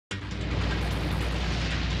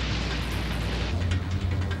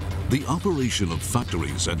The operation of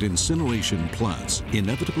factories and incineration plants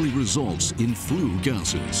inevitably results in flue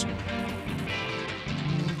gases.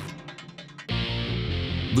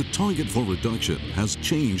 The target for reduction has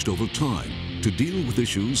changed over time to deal with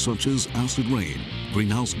issues such as acid rain,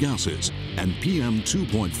 greenhouse gases, and PM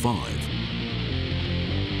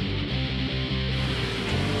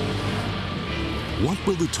 2.5. What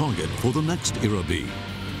will the target for the next era be?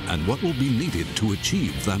 And what will be needed to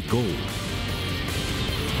achieve that goal?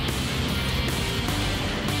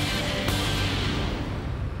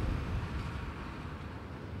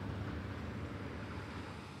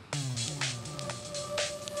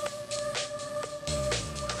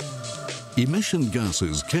 Emission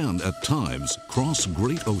gases can, at times, cross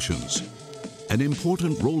great oceans. An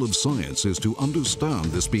important role of science is to understand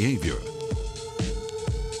this behavior.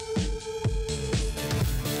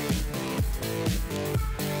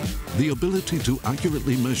 The ability to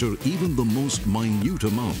accurately measure even the most minute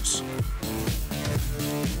amounts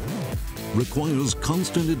requires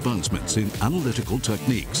constant advancements in analytical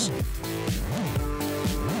techniques.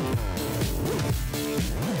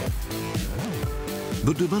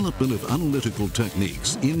 The development of analytical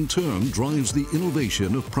techniques in turn drives the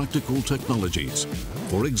innovation of practical technologies.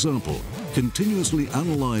 For example, continuously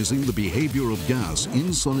analyzing the behavior of gas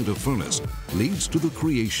inside a furnace leads to the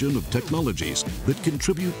creation of technologies that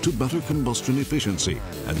contribute to better combustion efficiency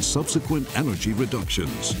and subsequent energy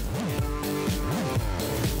reductions.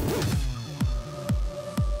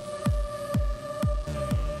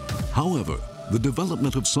 However, the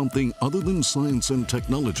development of something other than science and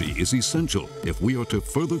technology is essential if we are to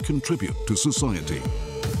further contribute to society.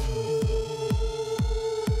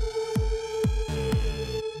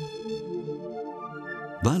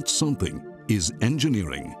 That something is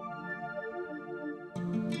engineering.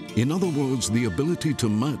 In other words, the ability to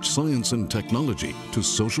match science and technology to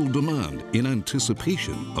social demand in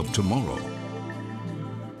anticipation of tomorrow.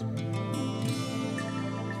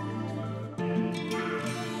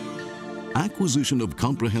 Acquisition of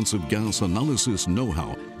comprehensive gas analysis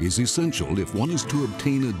know-how is essential if one is to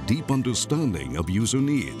obtain a deep understanding of user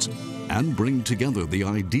needs and bring together the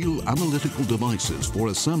ideal analytical devices for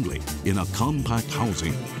assembly in a compact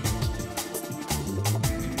housing.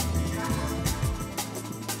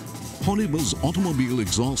 Horiba's automobile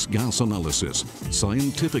exhaust gas analysis,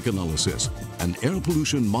 scientific analysis, and air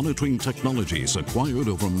pollution monitoring technologies acquired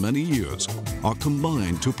over many years are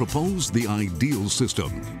combined to propose the ideal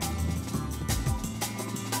system.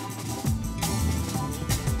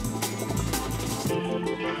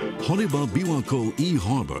 Horiba Biwako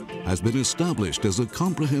E-Harbor has been established as a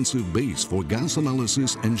comprehensive base for gas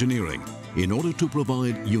analysis engineering in order to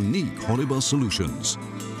provide unique Horiba solutions.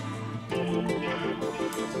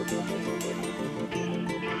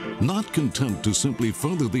 Not content to simply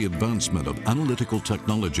further the advancement of analytical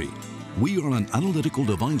technology, we are an analytical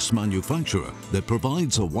device manufacturer that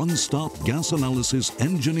provides a one-stop gas analysis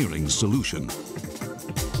engineering solution.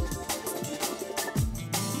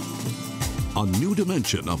 A new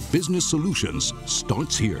dimension of business solutions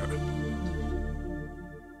starts here.